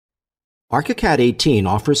ArchiCAD 18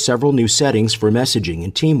 offers several new settings for messaging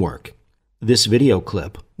and teamwork. This video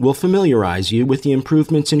clip will familiarize you with the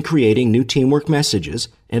improvements in creating new teamwork messages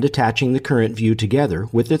and attaching the current view together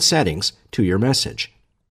with its settings to your message.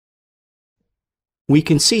 We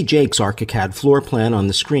can see Jake's ArchiCAD floor plan on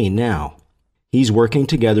the screen now. He's working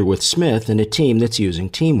together with Smith and a team that's using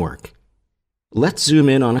teamwork. Let's zoom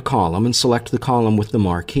in on a column and select the column with the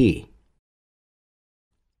marquee.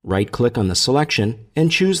 Right-click on the selection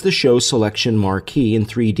and choose the Show Selection Marquee in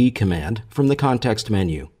 3D command from the context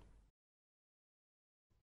menu.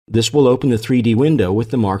 This will open the 3D window with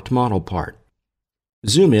the marked model part.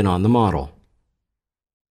 Zoom in on the model.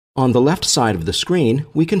 On the left side of the screen,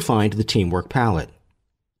 we can find the Teamwork palette.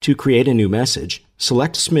 To create a new message,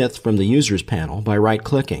 select Smith from the Users panel by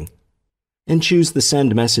right-clicking and choose the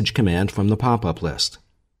Send Message command from the pop-up list.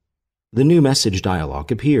 The New Message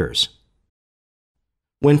dialog appears.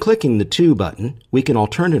 When clicking the To button, we can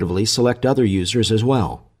alternatively select other users as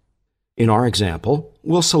well. In our example,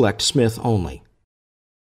 we'll select Smith only.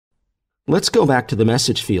 Let's go back to the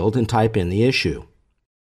message field and type in the issue.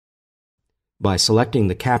 By selecting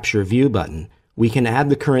the Capture View button, we can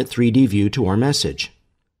add the current 3D view to our message.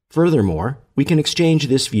 Furthermore, we can exchange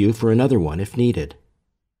this view for another one if needed.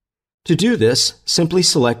 To do this, simply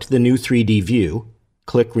select the new 3D view,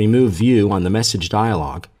 click Remove View on the message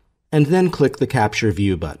dialog, and then click the Capture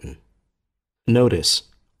View button. Notice,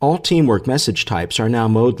 all Teamwork message types are now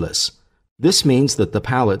modeless. This means that the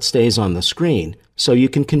palette stays on the screen, so you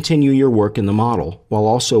can continue your work in the model while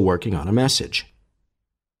also working on a message.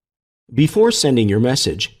 Before sending your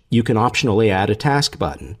message, you can optionally add a task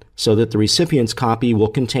button so that the recipient's copy will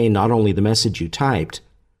contain not only the message you typed,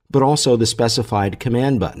 but also the specified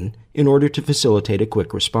command button in order to facilitate a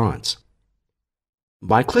quick response.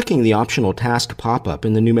 By clicking the optional task pop-up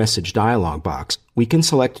in the New Message dialog box, we can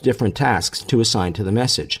select different tasks to assign to the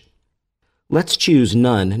message. Let's choose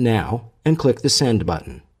None now and click the Send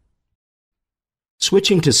button.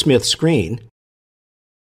 Switching to Smith's screen,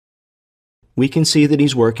 we can see that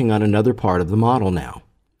he's working on another part of the model now.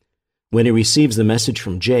 When he receives the message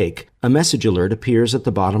from Jake, a message alert appears at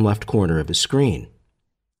the bottom left corner of his screen.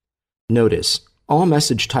 Notice, all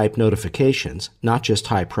message type notifications, not just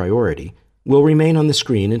high priority, will remain on the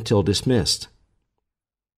screen until dismissed.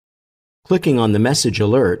 Clicking on the message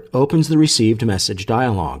alert opens the Received Message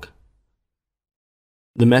dialog.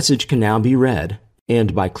 The message can now be read,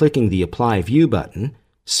 and by clicking the Apply View button,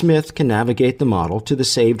 Smith can navigate the model to the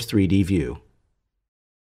saved 3D view.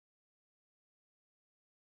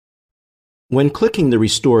 When clicking the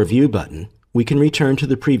Restore View button, we can return to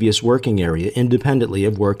the previous working area independently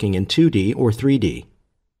of working in 2D or 3D.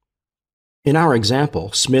 In our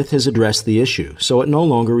example, Smith has addressed the issue, so it no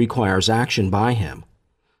longer requires action by him.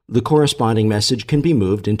 The corresponding message can be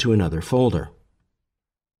moved into another folder.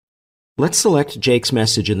 Let's select Jake's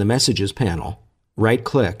message in the Messages panel,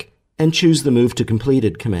 right-click, and choose the Move to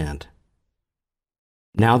Completed command.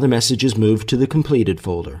 Now the message is moved to the Completed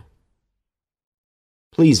folder.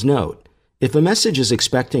 Please note, if a message is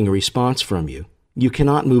expecting a response from you, you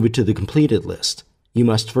cannot move it to the Completed list. You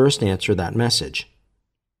must first answer that message.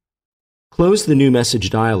 Close the New Message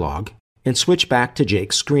dialog and switch back to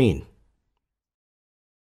Jake's screen.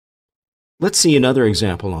 Let's see another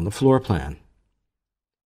example on the floor plan.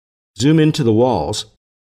 Zoom into the walls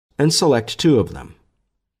and select two of them.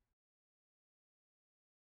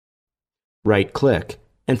 Right-click,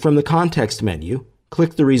 and from the context menu,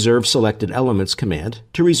 click the Reserve Selected Elements command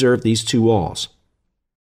to reserve these two walls.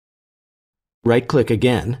 Right-click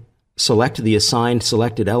again, select the Assigned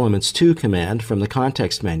Selected Elements To command from the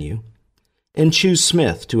context menu, and choose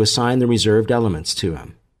Smith to assign the reserved elements to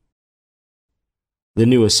him. The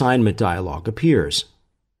New Assignment dialog appears.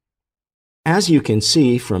 As you can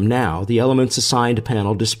see from now, the Elements Assigned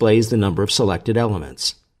panel displays the number of selected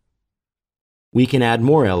elements. We can add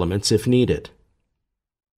more elements if needed.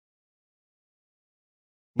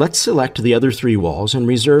 Let's select the other three walls and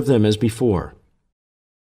reserve them as before.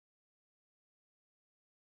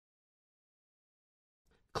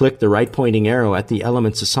 Click the right pointing arrow at the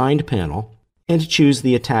Elements Assigned panel and choose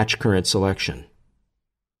the Attach Current selection.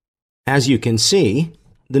 As you can see,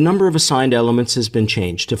 the number of assigned elements has been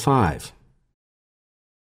changed to 5.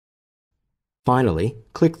 Finally,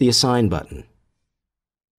 click the Assign button.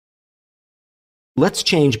 Let's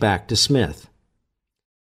change back to Smith.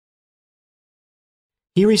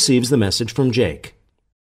 He receives the message from Jake.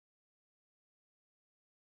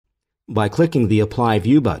 By clicking the Apply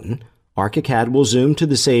View button, ArchiCAD will zoom to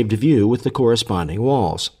the saved view with the corresponding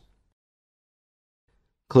walls.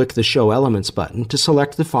 Click the Show Elements button to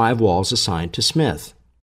select the 5 walls assigned to Smith.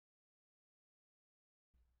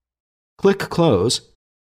 Click Close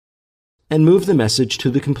and move the message to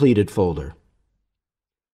the Completed folder.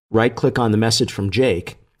 Right-click on the message from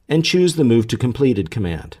Jake and choose the Move to Completed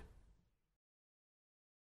command.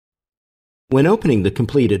 When opening the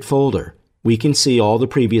Completed folder, we can see all the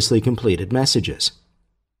previously completed messages.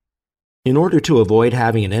 In order to avoid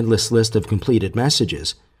having an endless list of completed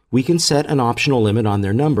messages, we can set an optional limit on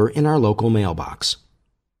their number in our local mailbox.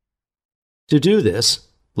 To do this,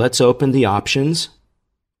 let's open the Options,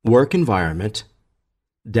 Work Environment,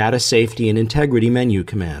 Data Safety and Integrity menu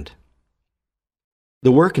command.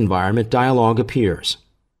 The Work Environment dialog appears.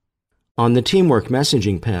 On the Teamwork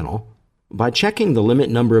Messaging panel, by checking the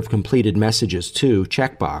Limit Number of Completed Messages to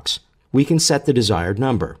checkbox, we can set the desired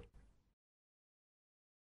number.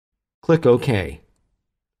 Click OK.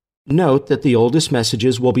 Note that the oldest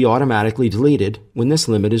messages will be automatically deleted when this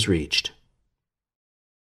limit is reached.